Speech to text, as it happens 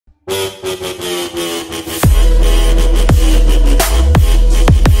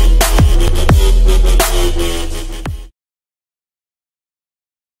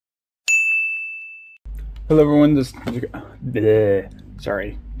Hello everyone,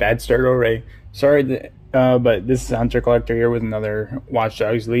 sorry, bad start already. Sorry, but this is Hunter Collector here with another Watch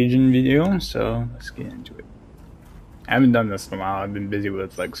Dogs Legion video, so let's get into it. I haven't done this in a while, I've been busy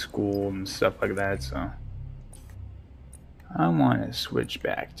with like school and stuff like that, so I want to switch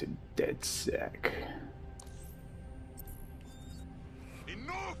back to DedSec.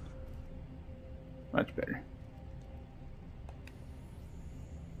 Enough! Much better.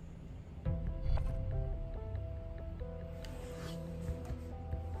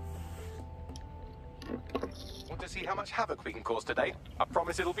 Want to see how much havoc we can cause today? I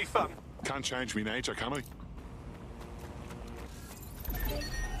promise it'll be fun. Can't change me nature, can I?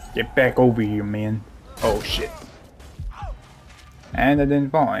 Get back over here, man. Oh shit. And I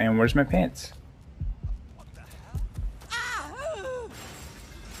didn't fall. And where's my pants?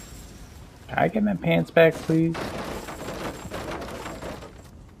 Can I get my pants back, please?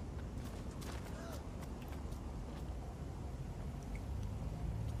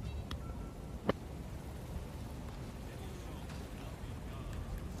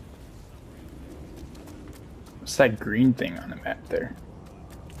 What's that green thing on the map there?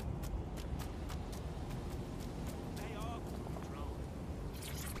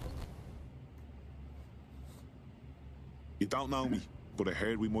 You don't know me, but I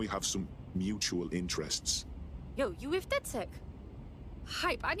heard we might have some mutual interests. Yo, you with DedSec?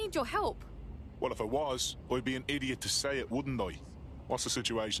 Hype, I need your help. Well, if I was, I'd be an idiot to say it, wouldn't I? What's the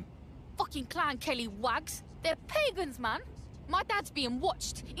situation? Fucking Clan Kelly wags. They're pagans, man. My dad's being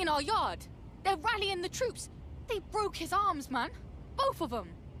watched in our yard. They're rallying the troops. They broke his arms, man. Both of them.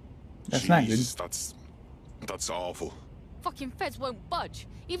 That's not good. That's awful. Fucking feds won't budge,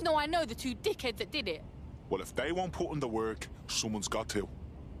 even though I know the two dickheads that did it. Well, if they won't put in the work, someone's got to.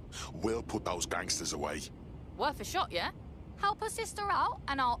 We'll put those gangsters away. Worth a shot, yeah? Help a sister out,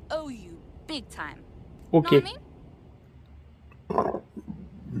 and I'll owe you big time. Okay. Know what I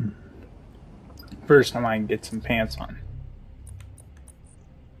mean? First, I might get some pants on.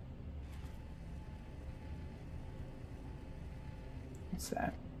 What's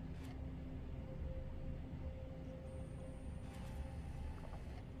that?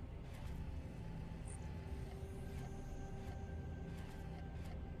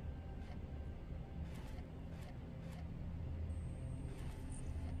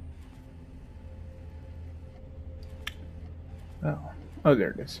 Oh,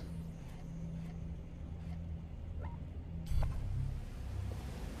 there it is.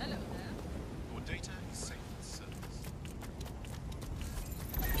 Hello there. Your data is safe for service.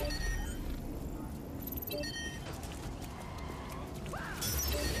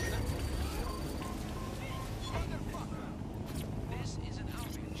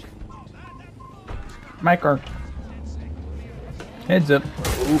 My car. Heads up.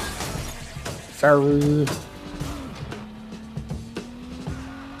 Ooh. Sorry.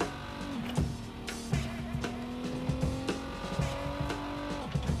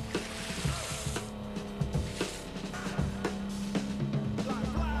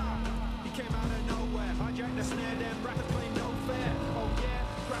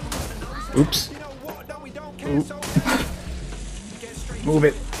 Oops. Oop. Move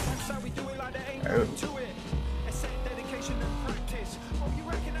it. Oh.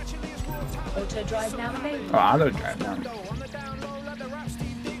 Auto drive now available. Oh, auto drive now.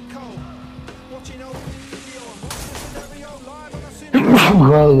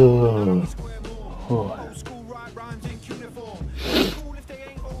 Oh.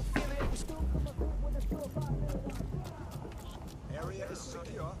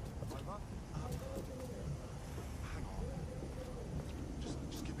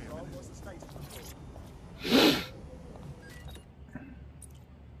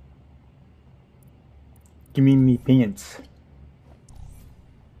 Give me pants.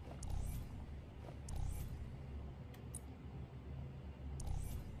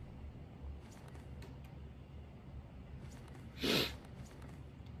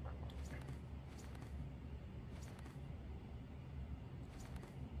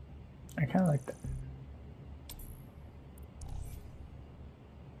 I kind of like that.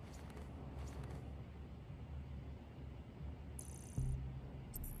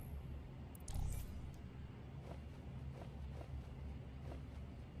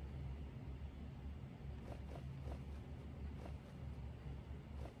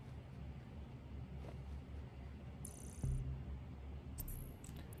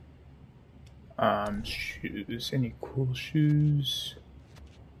 Shoes. Any cool shoes?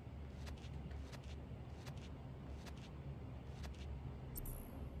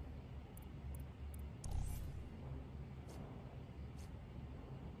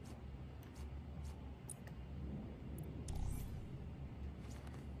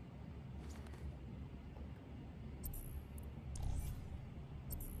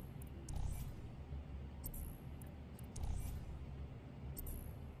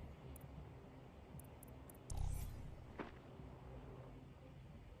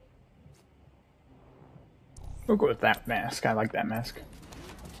 We'll go with that mask. I like that mask.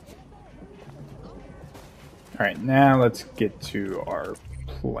 Alright, now let's get to our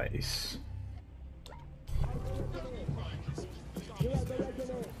place.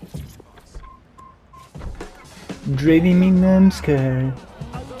 Driving me numbskull.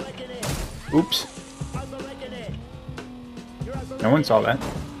 Oops. No one saw that.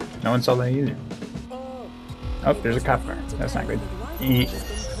 No one saw that either. Oh, there's a cop car. That's not good.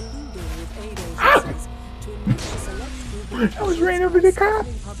 Ah! I was ran over the cop.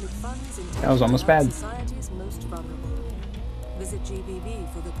 That was almost bad. Visit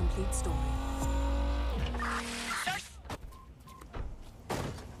GBV for the complete story.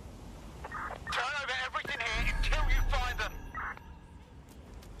 Turn over everything here until you find them.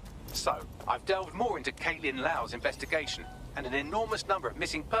 So, I've delved more into Caitlin Lau's investigation, and an enormous number of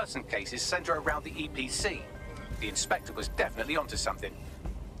missing person cases center around the EPC. The inspector was definitely onto something.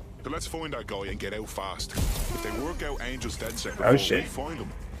 So let's find that guy and get out fast. If they work out Angel's dead set Oh, before shit. we find him,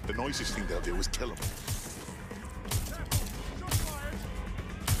 the nicest thing they'll do is kill him.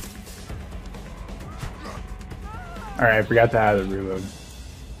 Alright, I forgot to add a reload.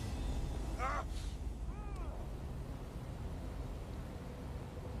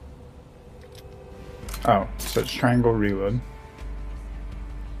 Oh, so it's triangle reload.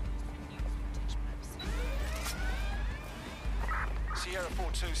 Sierra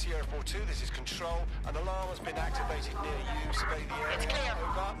 4-2, Sierra 4-2, this is Control. An alarm has been activated near you. Survey the area. It's clear.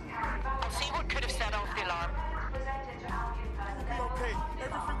 Over. I'll see what could have set off the alarm. Be okay.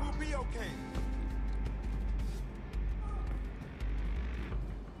 Everything will be okay.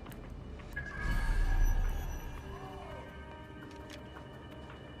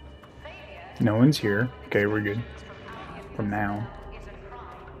 No one's here. Okay, we're good. For now.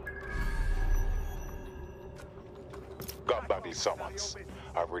 Got Bobby summons.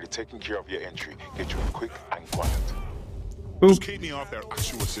 I've already taken care of your entry. Get you in quick and quiet. Just keep me off their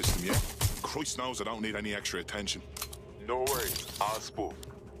actual system, yeah? Christ knows I don't need any extra attention. No worries, I'll spoof.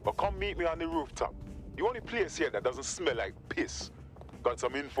 But come meet me on the rooftop. The only place here that doesn't smell like piss. Got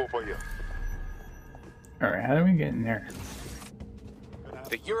some info for you. Alright, how do we get in there?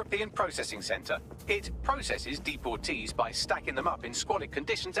 The European Processing Centre. It processes deportees by stacking them up in squalid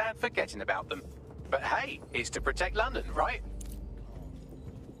conditions and forgetting about them. But hey, it's to protect London, right?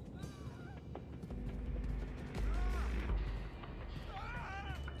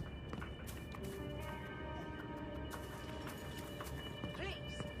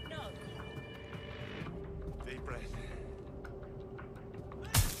 Deep breath.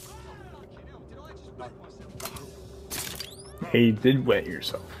 Hey, you did wet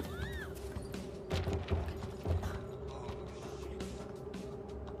yourself.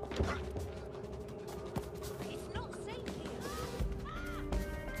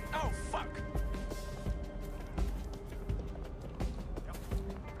 Oh, fuck!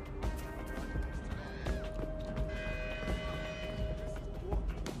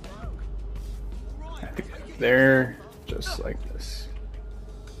 I think they're just like this.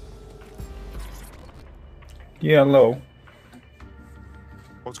 Yellow.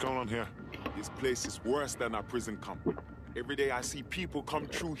 What's going on here? This place is worse than a prison camp. Every day I see people come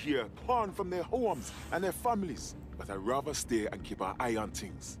through here, torn from their homes and their families. But I'd rather stay and keep an eye on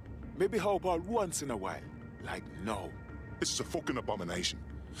things. Maybe help out once in a while. Like now. This is a fucking abomination.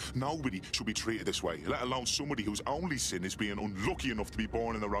 Nobody should be treated this way, let alone somebody whose only sin is being unlucky enough to be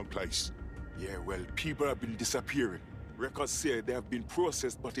born in the wrong place. Yeah, well, people have been disappearing. Records say they have been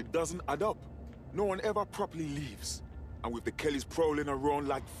processed, but it doesn't add up. No one ever properly leaves. And with the Kellys prowling around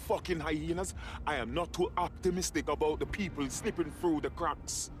like fucking hyenas, I am not too optimistic about the people slipping through the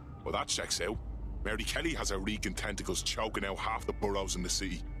cracks. Well, that checks out. Mary Kelly has her reeking tentacles choking out half the boroughs in the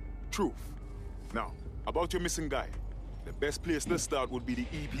city. Truth. Now, about your missing guy. The best place to start would be the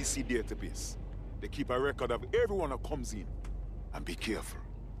EPC database. They keep a record of everyone that comes in. And be careful.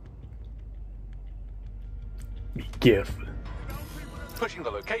 Be careful. Pushing the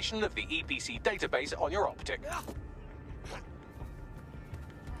location of the EPC database on your optic.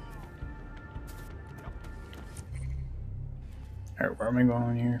 Alright, where am I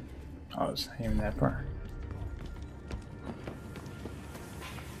going here? Oh, it's not even that far.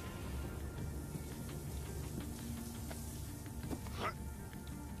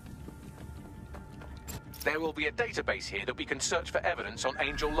 There will be a database here that we can search for evidence on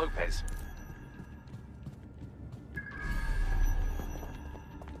Angel Lopez.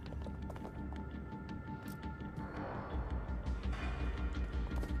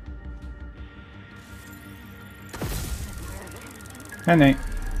 Hi, Nate.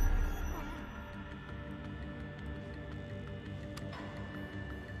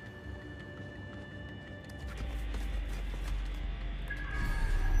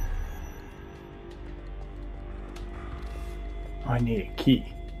 I need a key.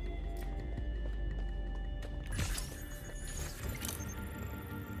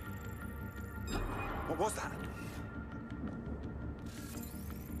 What was that?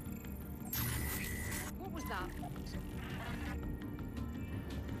 What was that?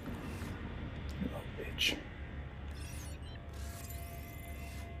 Little bitch.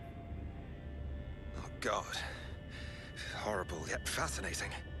 Oh, God. Horrible, yet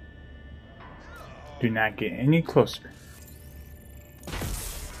fascinating. Do not get any closer.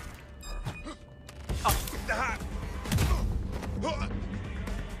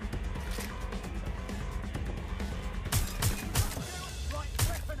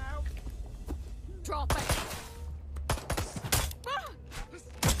 Drop it.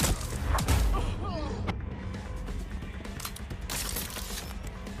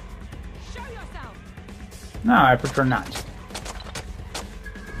 Show yourself. No, I prefer not.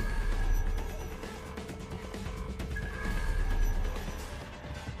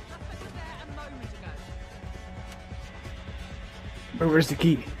 Where's the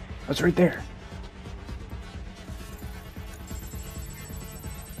key? Oh, it's right there.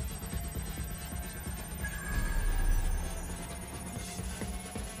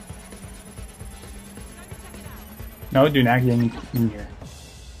 No, do not get in here.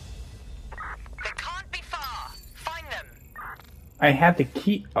 They can't be far. Find them. I have the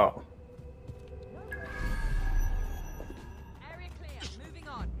key. Oh. Area clear. Moving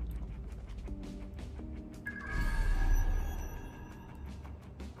on.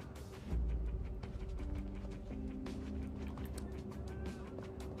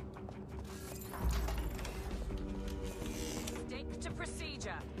 Stick to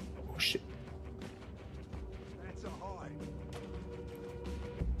procedure. Oh shit. That's a high.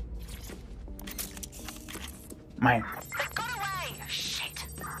 Mine. They got away. Shit.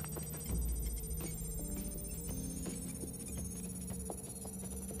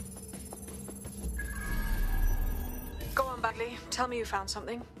 Go on, Bagley. Tell me you found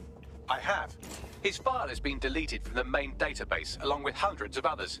something. I have. His file has been deleted from the main database, along with hundreds of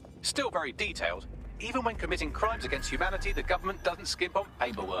others. Still very detailed. Even when committing crimes against humanity, the government doesn't skimp on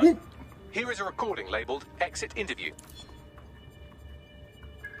paperwork. Here is a recording labeled Exit Interview.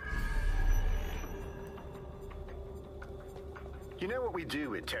 You know what we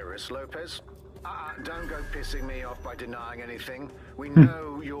do with terrorists, Lopez? Don't go pissing me off by denying anything. We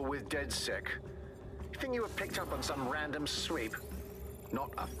know you're with DedSec. You think you were picked up on some random sweep?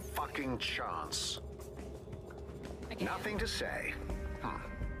 Not a fucking chance. Nothing to say.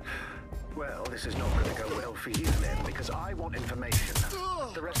 Well, this is not going to go well for you then, because I want information.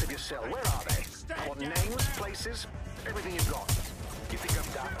 The rest of your cell, where are they? What names, places, everything you've got. You think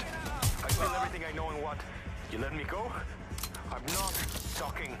I'm daft? I spill everything I know and what? You let me go? I'm not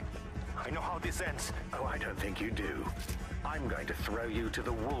talking. I know how this ends. Oh, I don't think you do. I'm going to throw you to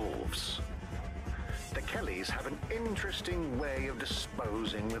the wolves. The Kellys have an interesting way of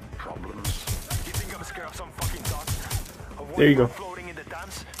disposing with problems. You think I'm scared of some fucking dust? Of There you go. Floating in the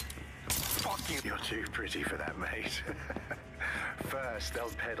dance? Fuck you. You're too pretty for that, mate. First,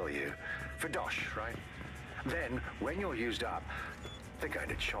 they'll peddle you. For dosh, right? Then, when you're used up, they're going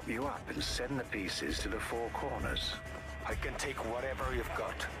to chop you up and send the pieces to the four corners. I can take whatever you've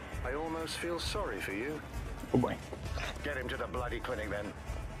got. I almost feel sorry for you. Oh boy. Get him to the bloody clinic, then.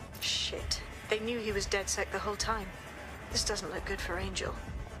 Shit. They knew he was DedSec the whole time. This doesn't look good for Angel.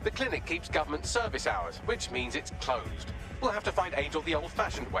 The clinic keeps government service hours, which means it's closed. We'll have to find Angel the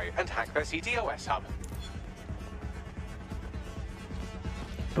old-fashioned way and hack their CTOS hub.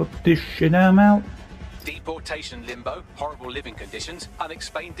 Book this shit, I'm out. Deportation limbo, horrible living conditions,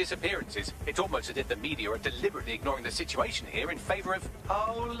 unexplained disappearances. It's almost as if the media are deliberately ignoring the situation here in favour of,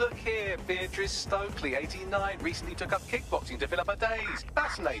 oh, look here, Beatrice Stokely, 89, recently took up kickboxing to fill up her days.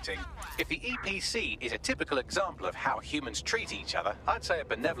 Fascinating. If the EPC is a typical example of how humans treat each other, I'd say a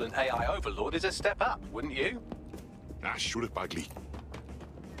benevolent AI overlord is a step up, wouldn't you? Ah, shoot it, Bagley.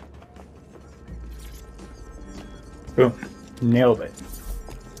 Boom. Nailed it.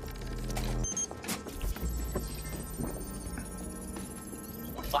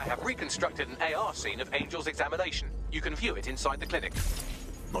 I have reconstructed an AR scene of Angel's examination. You can view it inside the clinic.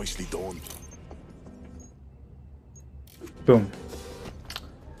 Nicely done. Boom.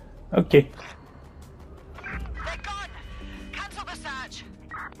 Okay. They're gone. Cancel the search.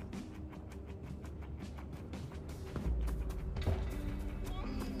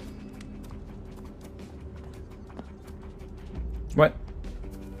 What?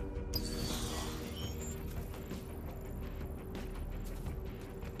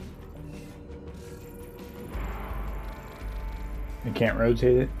 I can't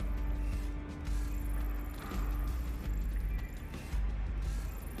rotate it.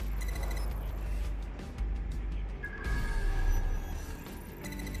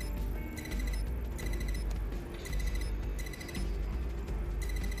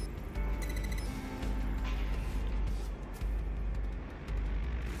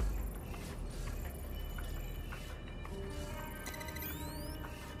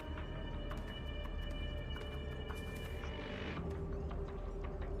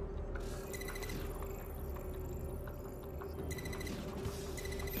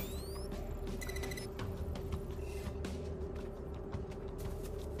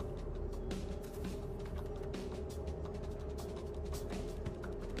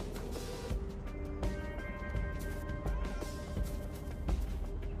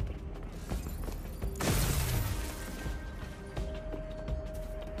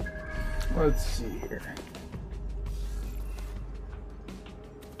 Let's see here.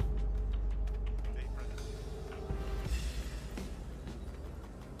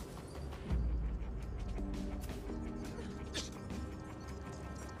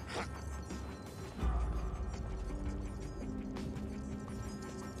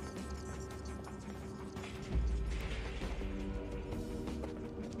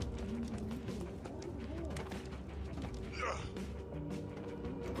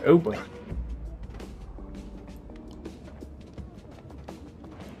 Oh boy.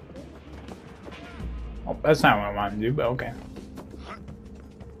 Oh, that's not what I wanted to do, but okay.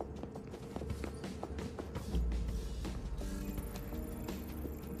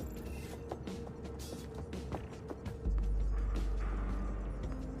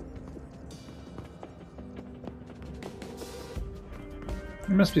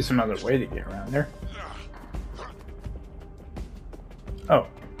 There must be some other way to get around there. Oh,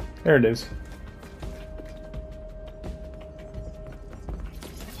 there it is.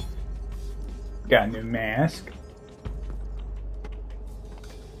 Got a new mask.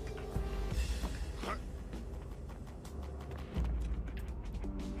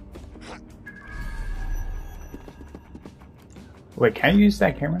 Wait, can I use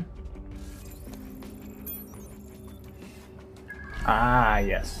that camera? Ah,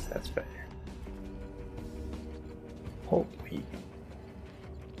 yes, that's better. Holy.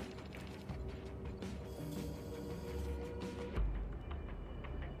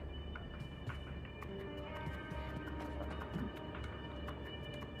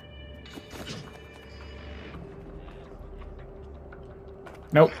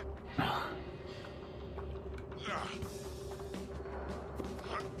 Nope.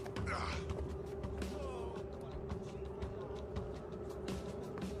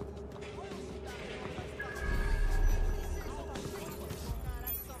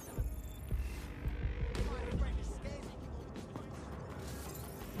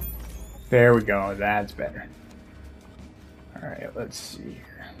 There we go, that's better. Alright, let's see here.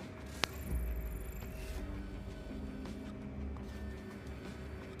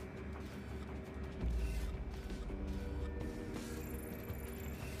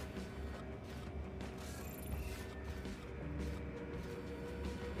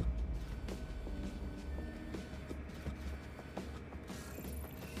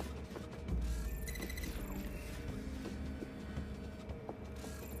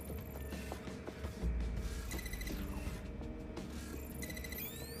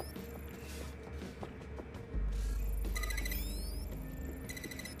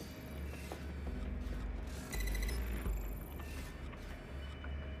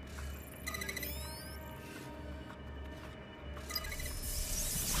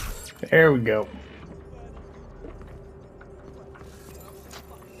 There we go.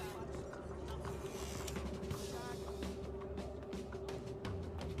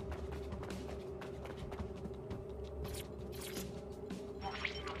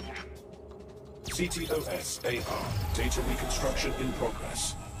 CTOS-AR. Data reconstruction in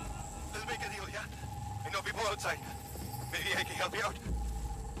progress. Let's make a deal, yeah? I know people outside. Maybe I can help you out.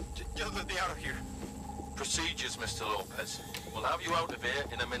 Just let me out of here. Procedures, Mr. Lopez. We'll have you out of here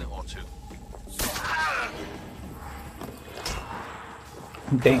in a minute or two.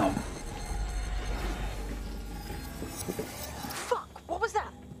 Damn. Fuck, what was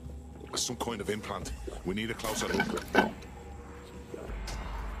that? Some kind of implant. We need a closer look.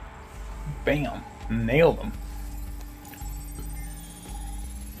 Bam. Nailed them.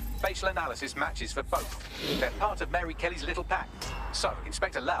 Facial analysis matches for both. They're part of Mary Kelly's little pack. So,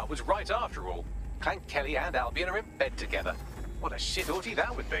 Inspector Lau was right after all. Clank Kelly and Albion are in bed together. What a shit orgy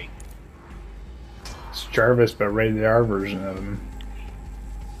that would be. It's Jarvis, but rated R version of him.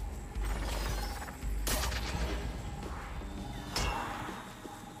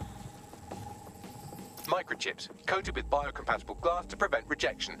 Microchips, coated with biocompatible glass to prevent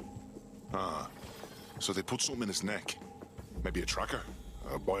rejection. Ah, so they put something in his neck. Maybe a tracker?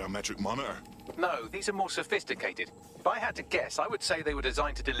 A biometric monitor? No, these are more sophisticated. If I had to guess, I would say they were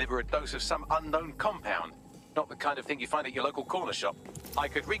designed to deliver a dose of some unknown compound. Not the kind of thing you find at your local corner shop. I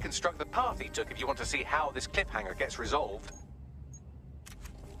could reconstruct the path he took if you want to see how this cliffhanger gets resolved.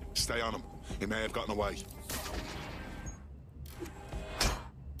 Stay on him. He may have gotten away.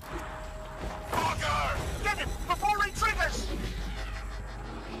 Fucker! Get him before he triggers!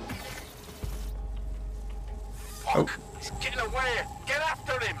 Oh. He's getting away! Get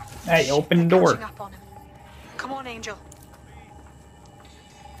after him! Hey, open the door. Catching up on him. Come on, Angel.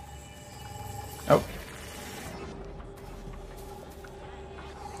 Oh.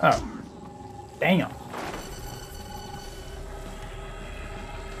 Oh. Damn.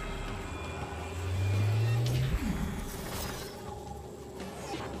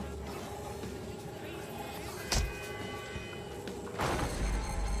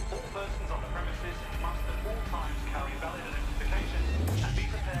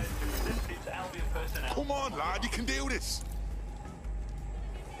 on, lad, you can do this.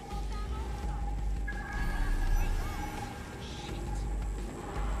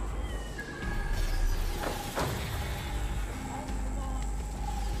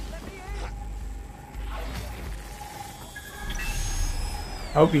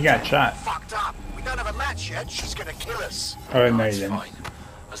 I hope you got shot. Fucked up. We don't have a match yet. She's gonna kill us. Oh, no, you It's didn't. fine.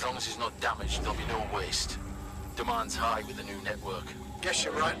 As long as he's not damaged, there'll be no waste. Demand's high with the new network. Guess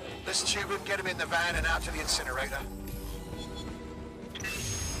you're right. Let's tube him, get him in the van and out to the incinerator.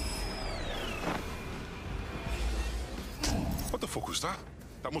 What the fuck was that?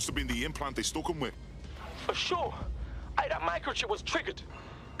 That must have been the implant they stuck him with. For sure. Hey, that microchip was triggered.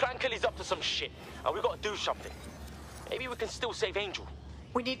 Clan Kelly's up to some shit, and we gotta do something. Maybe we can still save Angel.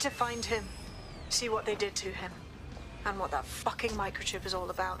 We need to find him, see what they did to him, and what that fucking microchip is all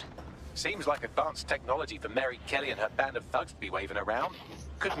about. Seems like advanced technology for Mary Kelly and her band of thugs to be waving around.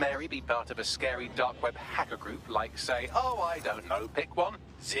 Could Mary be part of a scary dark web hacker group like, say, oh, I don't know, pick one,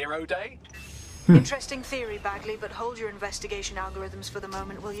 0 Day? Interesting theory, Bagley, but hold your investigation algorithms for the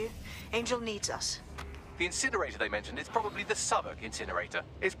moment, will you? Angel needs us. The incinerator they mentioned is probably the Southwark incinerator.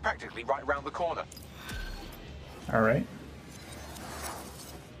 It's practically right around the corner. All right.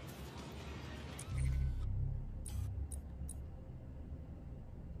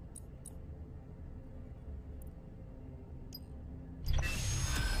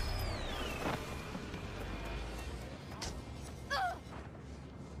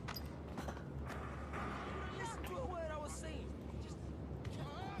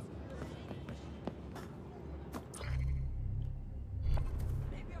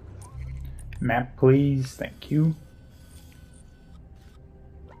 Map, please. Thank you.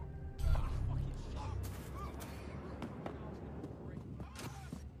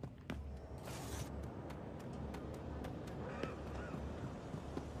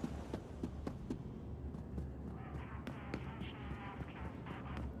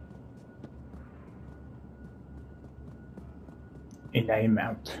 And I am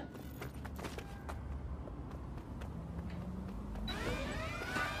out.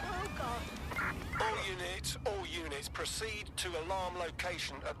 All units, proceed to alarm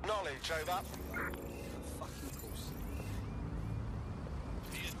location. Acknowledge, over.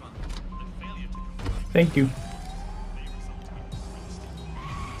 Thank you.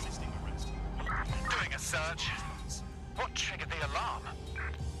 Doing a search. What triggered the alarm?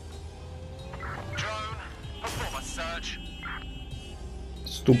 Drone, perform a search.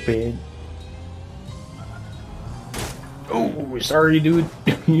 Stupid. Oh, sorry, dude.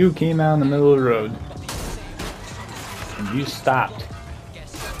 You came out in the middle of the road. And you stopped.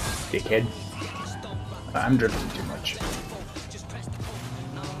 Dickhead. I'm drifting too much.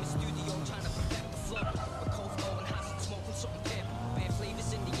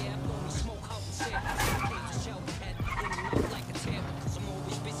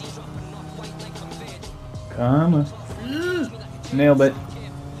 Come on. Nailed it.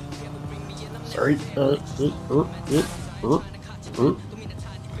 Sorry.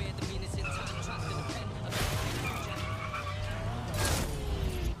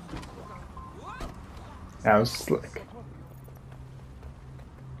 That was slick.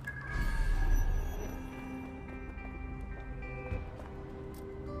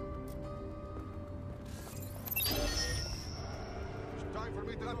 Time for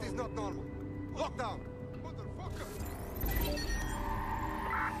me to... That is not normal. Lockdown! Motherfucker!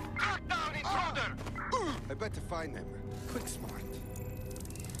 Lockdown, intruder! I better find them. Quick, smart.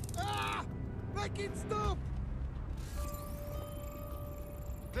 Ah! Make it stop!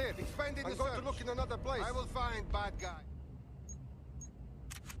 Clear, expanding the search. I'm going to look in another place. I will find bad guy.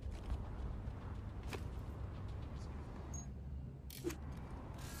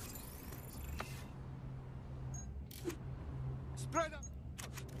 Spread out.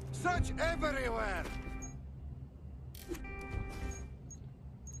 Search everywhere.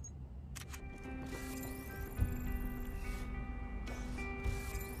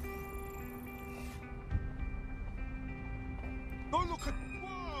 Don't look at...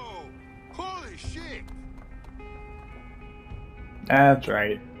 Whoa! Holy shit! That's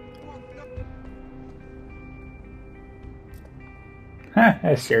right. Ha!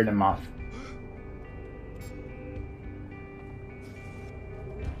 I scared him off.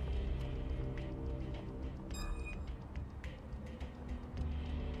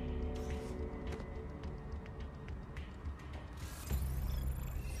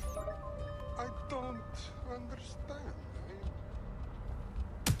 I don't understand.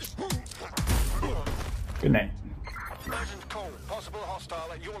 Good night. Urgent call. Possible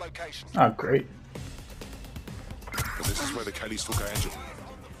hostile at your location. Oh, great. But this is where the Kellys took Angel.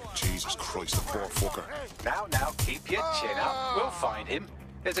 Jesus Christ. Christ, the poor fucker. Now, keep your chin up. We'll find him.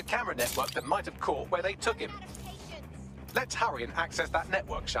 There's a camera network that might have caught where they took him. Let's hurry and access that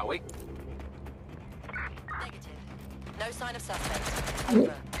network, shall we? Negative. No sign of suspect.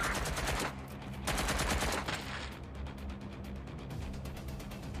 Over.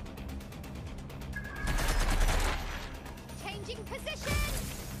 Changing position.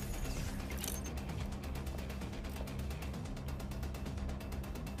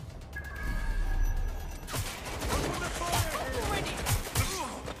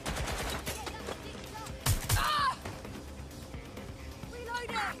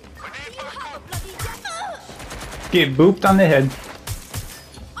 Get booped on the head.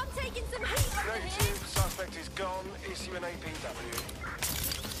 I'm taking some heat over here. Negative. Suspect is gone. Issue an APW.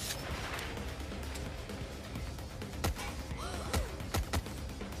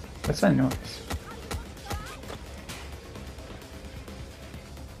 What's that noise?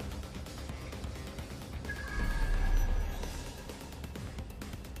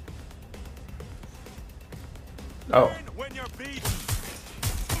 Oh. When you're beaten.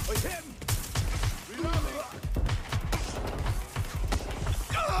 With him. Reloading.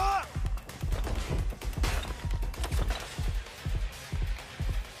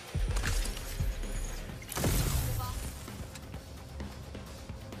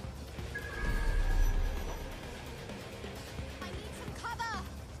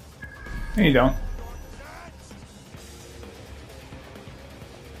 No, you don't.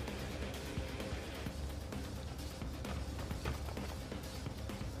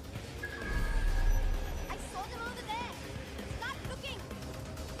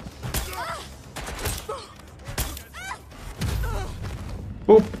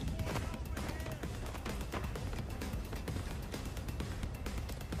 Boop.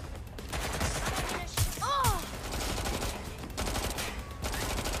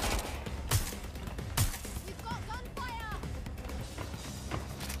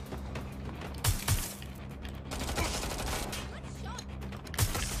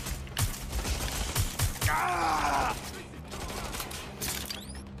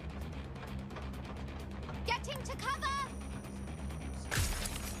 Getting to cover.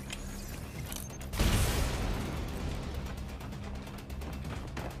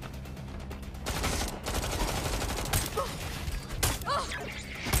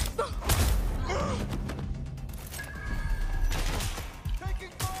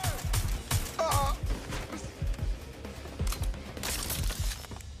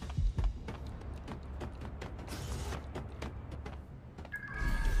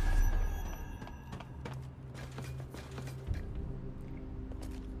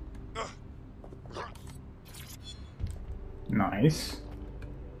 Nice.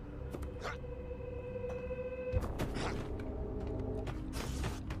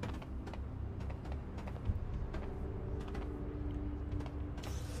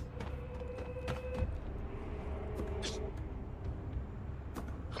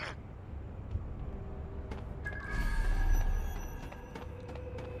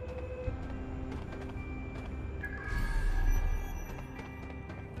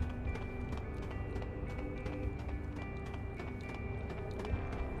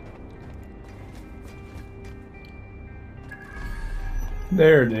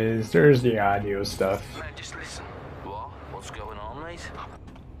 There it is. There's the audio stuff. Man, just listen. What? What's going on, mate?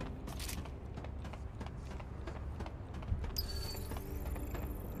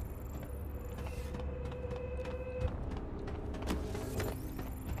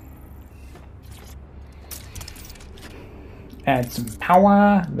 Add some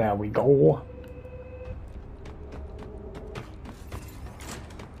power. There we go.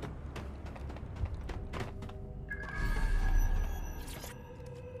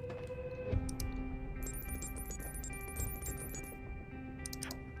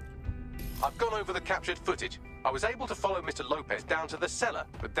 I've gone over the captured footage. I was able to follow Mr. Lopez down to the cellar,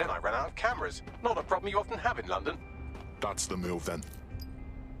 but then I ran out of cameras. Not a problem you often have in London. That's the move then.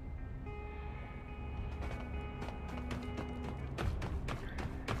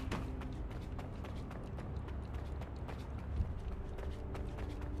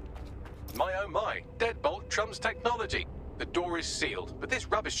 My oh my, deadbolt trumps technology. The door is sealed, but this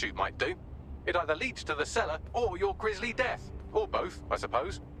rubbish chute might do. It either leads to the cellar or your grisly death. Or both, I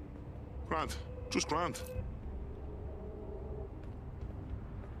suppose. Grant. Just Grant.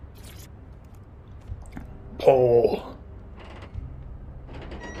 Pull.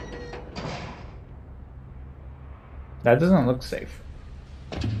 That doesn't look safe.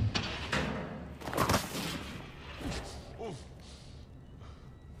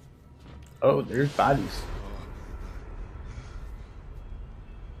 Oh, there's bodies.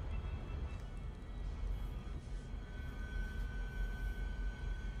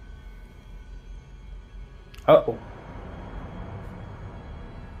 Uh-oh.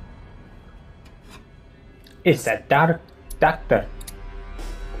 It's that doctor.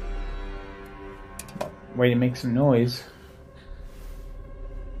 Way to make some noise.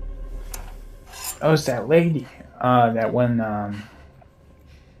 Oh, it's that lady. That one,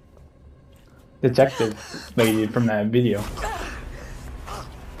 detective lady from that video.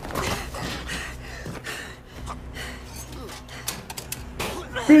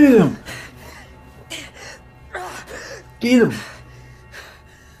 Get him! Get him!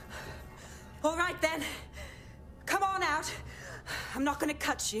 All right then. Come on out. I'm not gonna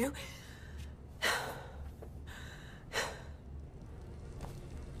cut you.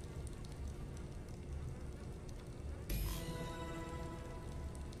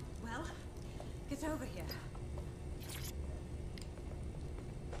 Well, get over here.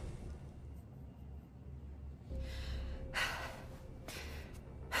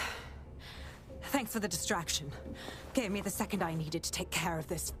 Thanks for the distraction. Gave me the second I needed to take care of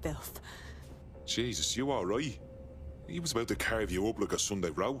this filth. Jesus, you alright? He was about to carve you up like a Sunday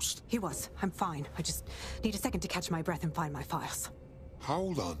roast. He was. I'm fine. I just need a second to catch my breath and find my files.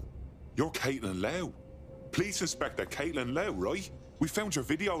 Hold on. You're Caitlin Lau. Police Inspector Caitlin Lau, right? We found your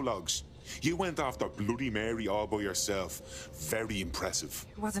video logs. You went after Bloody Mary all by yourself. Very impressive.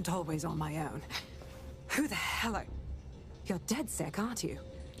 It wasn't always on my own. Who the hell are... You're dead sick, aren't you?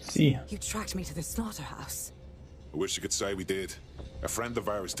 See. You tracked me to the slaughterhouse. I wish I could say we did. A friend of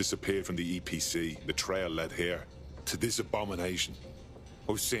ours disappeared from the EPC. The trail led here. To this abomination.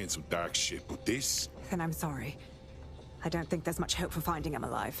 I was saying some dark shit, but this... Then I'm sorry. I don't think there's much hope for finding him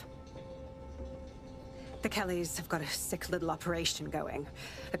alive. The Kellys have got a sick little operation going.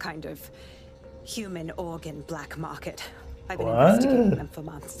 A kind of human organ black market. I've been investigating them for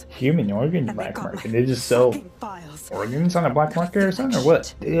months. Human organ black market? They just sell organs on a black market or something, or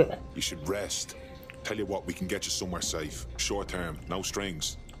what? Ugh. You should rest. Tell you what, we can get you somewhere safe. Short term, no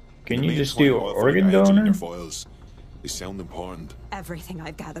strings. Can you just do organ donor? Files. They sound important. Everything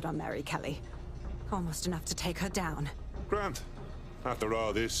I've gathered on Mary Kelly. Almost enough to take her down. Grant. After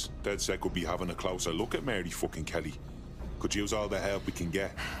all this, DedSec could be having a closer look at Mary fucking Kelly. Could use all the help we can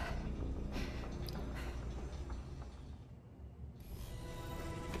get.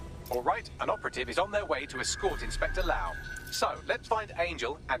 All right, an operative is on their way to escort Inspector Lau. So, let's find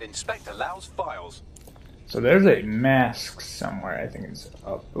Angel and Inspector Lau's files. So there's a mask somewhere. I think it's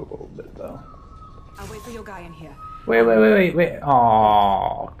up a little bit, though. I'll wait for your guy in here. Wait.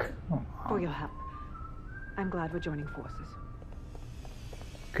 Aww. For your help. I'm glad we're joining forces.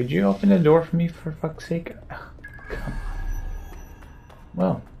 Could you open the door for me, for fuck's sake? Come on.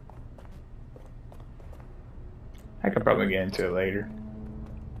 Well. I could probably get into it later.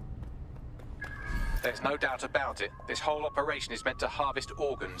 There's no doubt about it. This whole operation is meant to harvest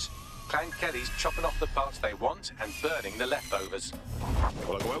organs. Clan Kelly's chopping off the parts they want and burning the leftovers.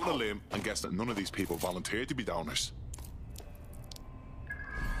 Well, I go out on a limb and guess that none of these people volunteered to be donors.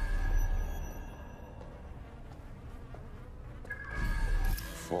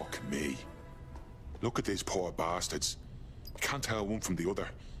 Fuck me. Look at these poor bastards. Can't tell one from the other.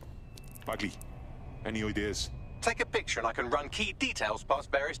 Bagley, any ideas? Take a picture and I can run key details past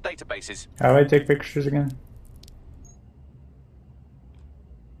various databases. How do I take pictures again?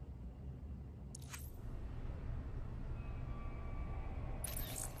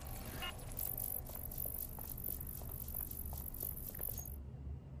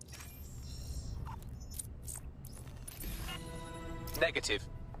 Negative.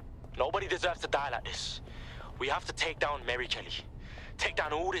 Nobody deserves to die like this. We have to take down Mary Kelly. Take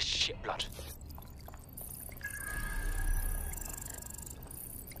down all this shit blood.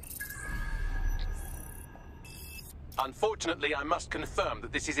 Unfortunately, I must confirm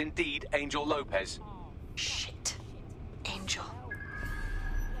that this is indeed Angel Lopez. Shit. Angel.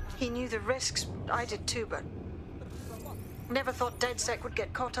 He knew the risks. I did too, but... never thought DedSec would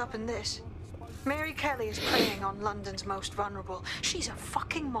get caught up in this. Mary Kelly is preying on London's most vulnerable. She's a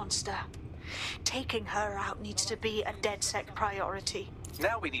fucking monster. Taking her out needs to be a DedSec priority.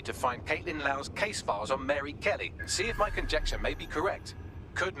 Now we need to find Caitlin Lau's case files on Mary Kelly and see if my conjecture may be correct.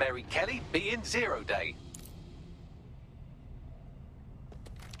 Could Mary Kelly be in Zero Day?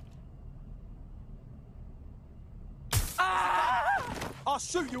 I'll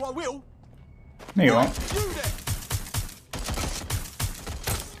shoot you, I will. No, you won't.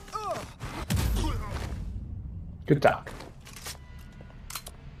 Good talk.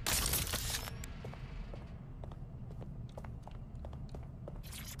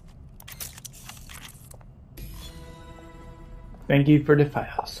 Thank you for the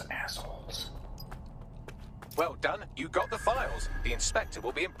files, assholes. Well done, you got the files. The inspector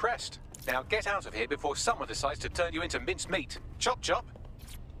will be impressed. Now get out of here before someone decides to turn you into minced meat. Chop chop.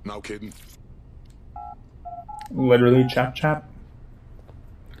 No kidding. Literally chop chop.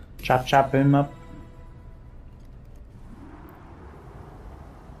 Chop chop him up.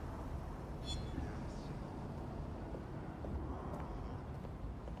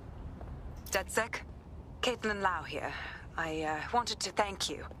 DedSec? Caitlin Lau here. I wanted to thank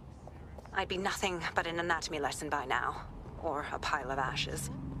you. I'd be nothing but an anatomy lesson by now. Or a pile of ashes.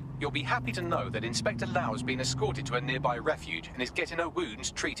 You'll be happy to know that Inspector Lau's been escorted to a nearby refuge and is getting her wounds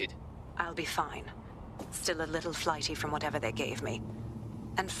treated. I'll be fine. Still a little flighty from whatever they gave me.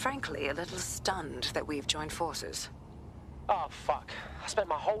 And frankly, a little stunned that we've joined forces. Oh, fuck. I spent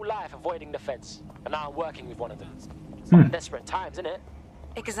my whole life avoiding the feds, and now I'm working with one of them. It's like desperate times, isn't it?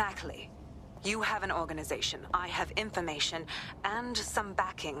 Exactly. You have an organization, I have information, and some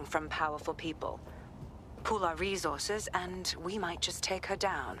backing from powerful people. Pool our resources, and we might just take her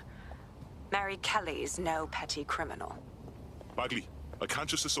down. Mary Kelly's no petty criminal. Bagley, I can't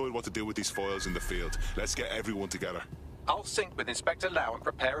just decide what to do with these files in the field. Let's get everyone together. I'll sync with Inspector Lau and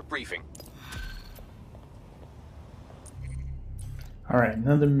prepare a briefing. Alright,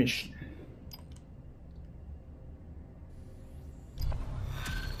 another mission.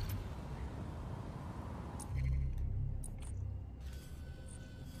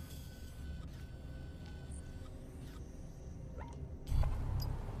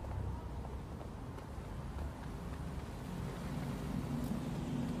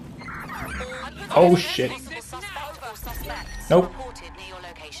 Oh shit. Nope.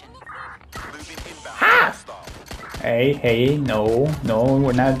 Ha! Hey, no,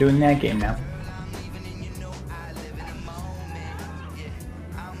 we're not doing that game now.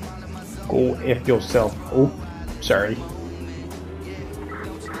 Go F yourself. Oh, sorry.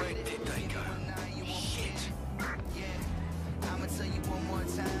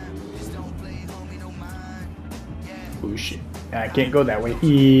 Oh shit. I can't go that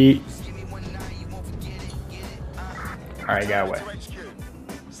way. Alright, got away.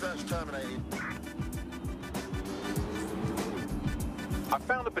 I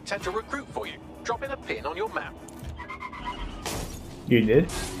found a potential recruit for you. Drop in a pin on your map. You did?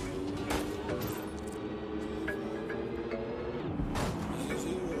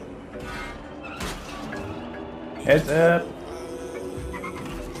 Heads up.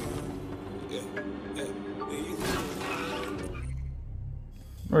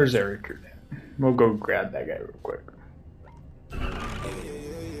 Where's that recruit at? We'll go grab that guy real quick.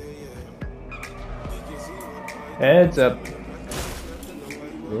 Heads up.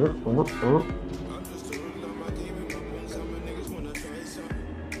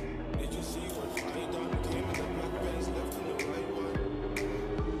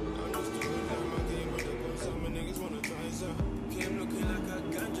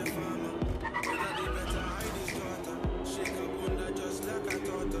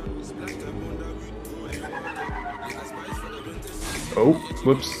 Oh,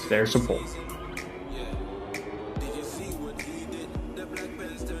 whoops, there's a pole.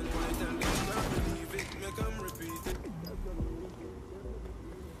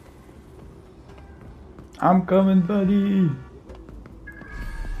 I'm coming, buddy.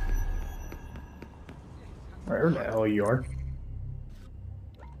 Where the hell you are?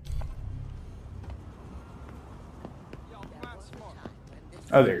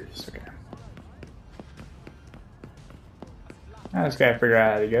 Oh, there it is. Okay. I just gotta figure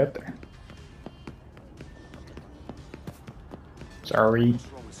out how to get up there. Sorry.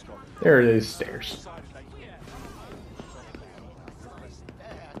 There it is, stairs.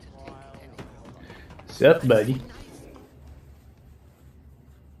 What's up, buddy?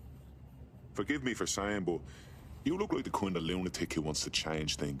 Forgive me for saying, but you look like the kind of lunatic who wants to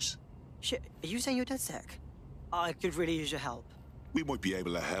change things. Shit, are you saying you're DedSec? I could really use your help. We might be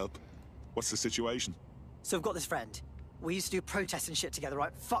able to help. What's the situation? So I've got this friend. We used to do protests and shit together,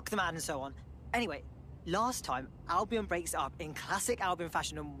 right? Fuck the man and so on. Anyway, last time, Albion breaks up in classic Albion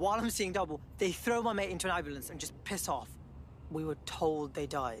fashion, and while I'm seeing double, they throw my mate into an ambulance and just piss off. We were told they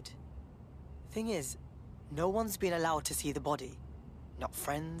died. Thing is, no one's been allowed to see the body. Not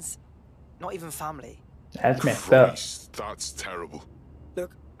friends, not even family. That's messed up. That's terrible.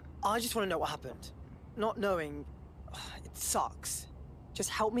 Look, I just want to know what happened. Not knowing, it sucks. Just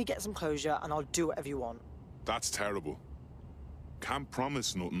help me get some closure and I'll do whatever you want. That's terrible. Can't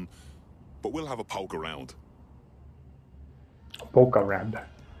promise nothing, but we'll have a poke around. Poke around.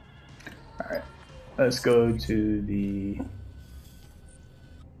 Alright, let's go to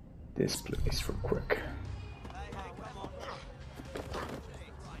this place real quick.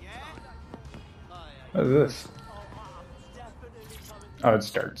 What is this? Oh, it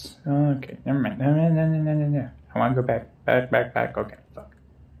starts. Okay, never mind. No. I want to go back. Back. Okay, fuck.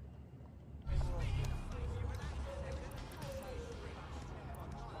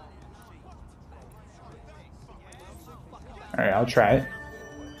 Alright, I'll try it.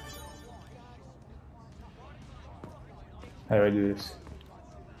 How do I do this?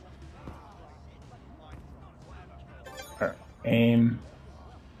 Alright, aim.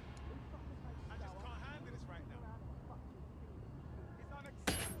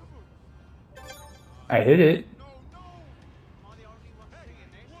 I hit it.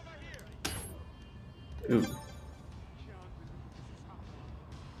 Ooh.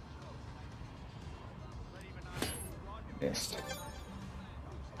 Missed.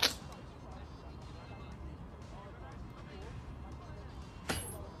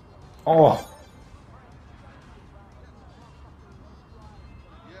 Oh.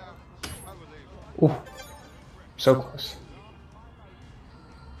 Ooh. So close.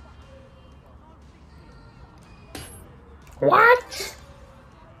 What?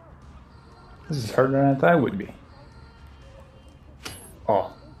 This is harder than I thought it would be.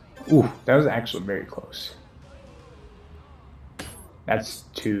 Oh. Ooh, that was actually very close. That's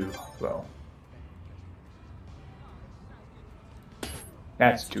too low.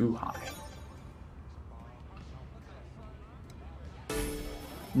 That's too high.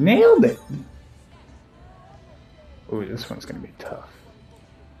 Nailed it! Ooh, this one's gonna be tough.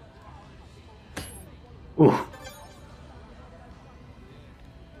 Ooh.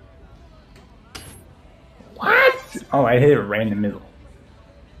 What? Oh, I hit it right in the middle.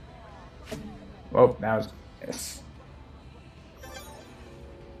 Oh, that was a miss.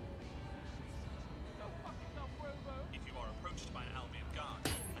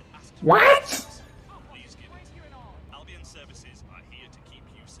 What?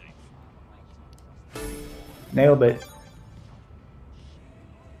 Nailed it.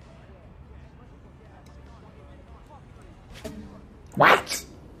 What?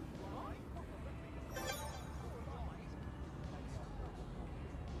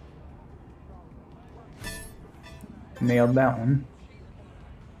 Nailed that one.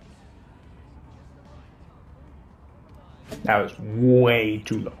 That was way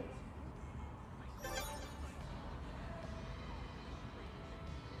too low.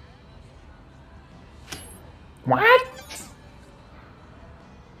 What?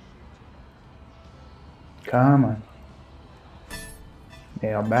 Come on.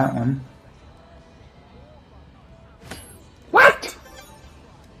 Nailed that one. What?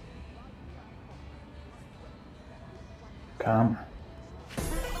 Come on.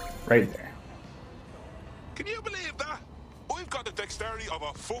 Right there. Can you believe that? I've got the dexterity of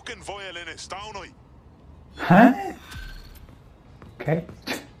a fucking violinist, don't I? Huh? Okay.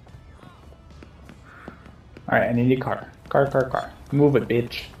 Alright, I need a car. Car. Move it,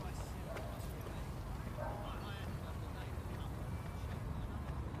 bitch.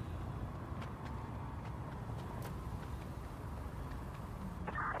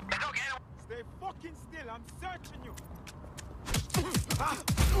 Stay fucking still, I'm searching you.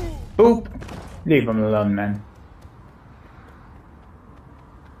 Boop. Leave him alone, man.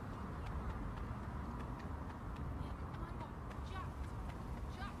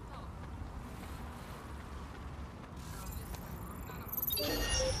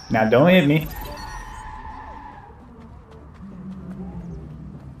 Now don't hit me.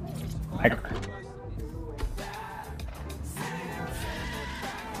 Like,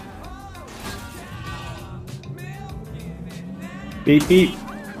 beep.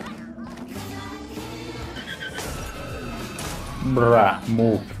 Bruh,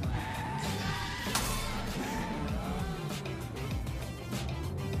 move.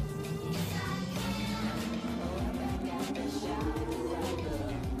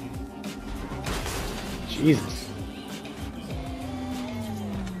 Jesus.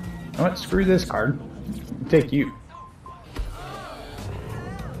 You know what? Screw this card. I'll take you.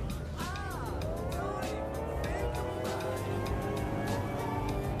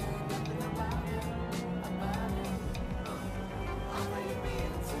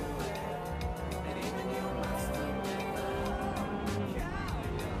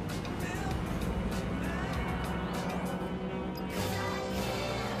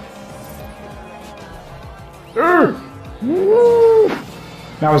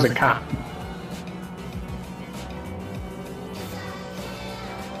 That was a cop.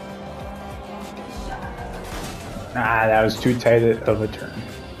 Ah, that was too tight of a turn.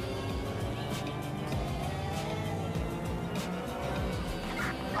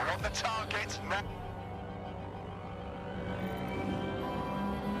 On the target now.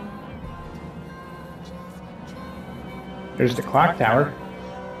 There's the clock tower.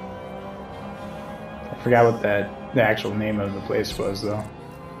 I forgot what the actual name of the place was, though.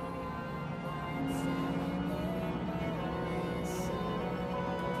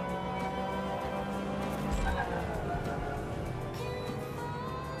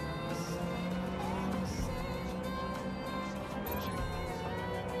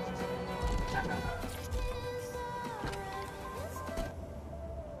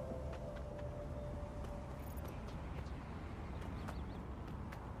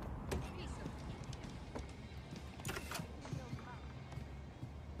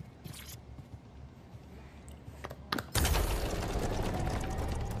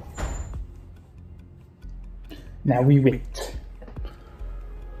 Now we wait.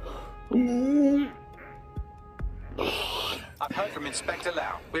 I've heard from Inspector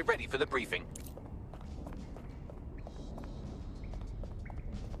Lau. We're ready for the briefing.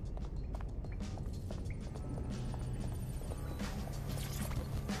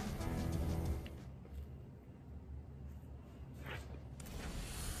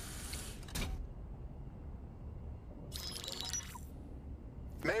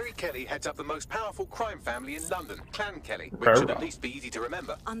 Mary Kelly heads up the most powerful crime family in London, Clan Kelly, which should at least be easy to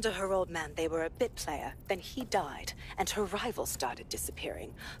remember. Under her old man, they were a bit player. Then he died, and her rivals started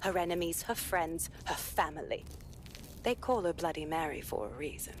disappearing. Her enemies, her friends, her family. They call her Bloody Mary for a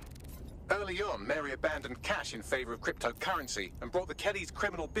reason. Early on, Mary abandoned cash in favor of cryptocurrency and brought the Kellys'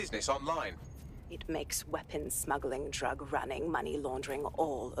 criminal business online. It makes weapons smuggling, drug running, money laundering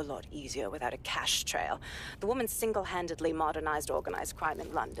all a lot easier without a cash trail. The woman single-handedly modernized organized crime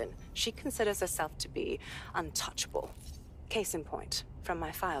in London. She considers herself to be untouchable. Case in point, from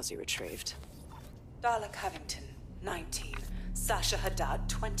my files you retrieved. Darla Covington, 19. Sasha Haddad,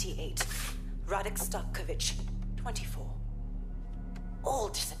 28. Radek Stokovich, 24. All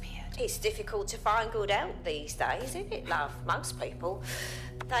disappeared. It's difficult to find good help these days, isn't it, love? Most people,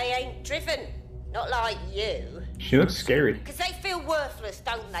 they ain't driven. Not like you. She looks scary. Because they feel worthless,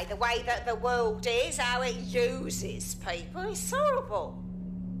 don't they? The way that the world is, how it uses people. It's horrible.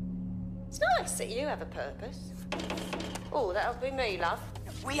 It's nice that you have a purpose. Oh, that'll be me, love.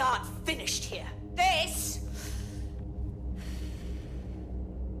 We aren't finished here. This...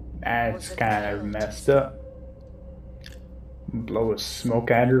 That's kind of messed up. Blow a smoke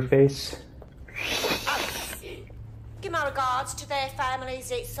at her face. Give my regards to their families.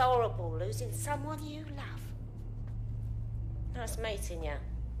 It's horrible losing someone you love. Nice meeting you,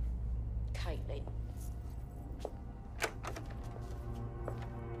 Caitlin.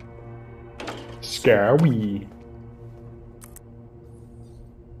 Scary.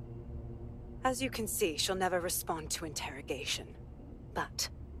 As you can see, she'll never respond to interrogation. But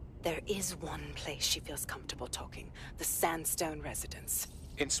there is one place she feels comfortable talking. The Sandstone residence.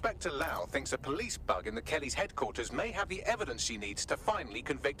 Inspector Lau thinks a police bug in the Kellys' headquarters may have the evidence she needs to finally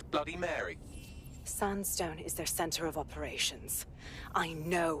convict Bloody Mary. Sandstone is their center of operations. I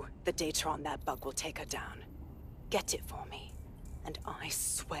know the data on that bug will take her down. Get it for me, and I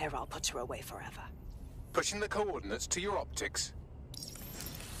swear I'll put her away forever. Pushing the coordinates to your optics.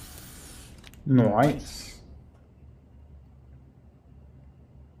 Nice.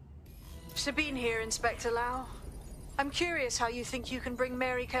 Sabine here, Inspector Lau. I'm curious how you think you can bring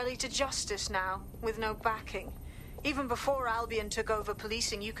Mary Kelly to justice now, with no backing. Even before Albion took over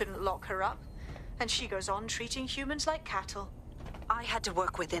policing, you couldn't lock her up. And she goes on treating humans like cattle. I had to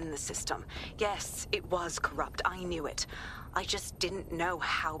work within the system. Yes, it was corrupt. I knew it. I just didn't know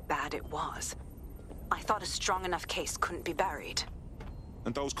how bad it was. I thought a strong enough case couldn't be buried.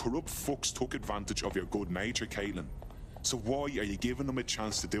 And those corrupt fucks took advantage of your good nature, Caitlin. So why are you giving them a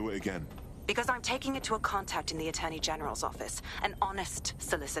chance to do it again? Because I'm taking it to a contact in the Attorney General's office. An honest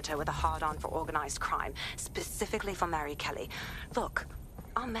solicitor with a hard-on for organized crime, specifically for Mary Kelly. Look,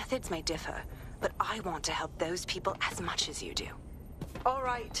 our methods may differ, but I want to help those people as much as you do. All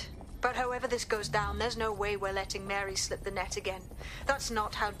right. But however this goes down, there's no way we're letting Mary slip the net again. That's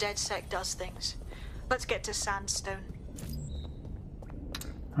not how DedSec does things. Let's get to Sandstone.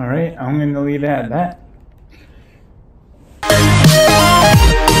 Alright, I'm going to leave it at that.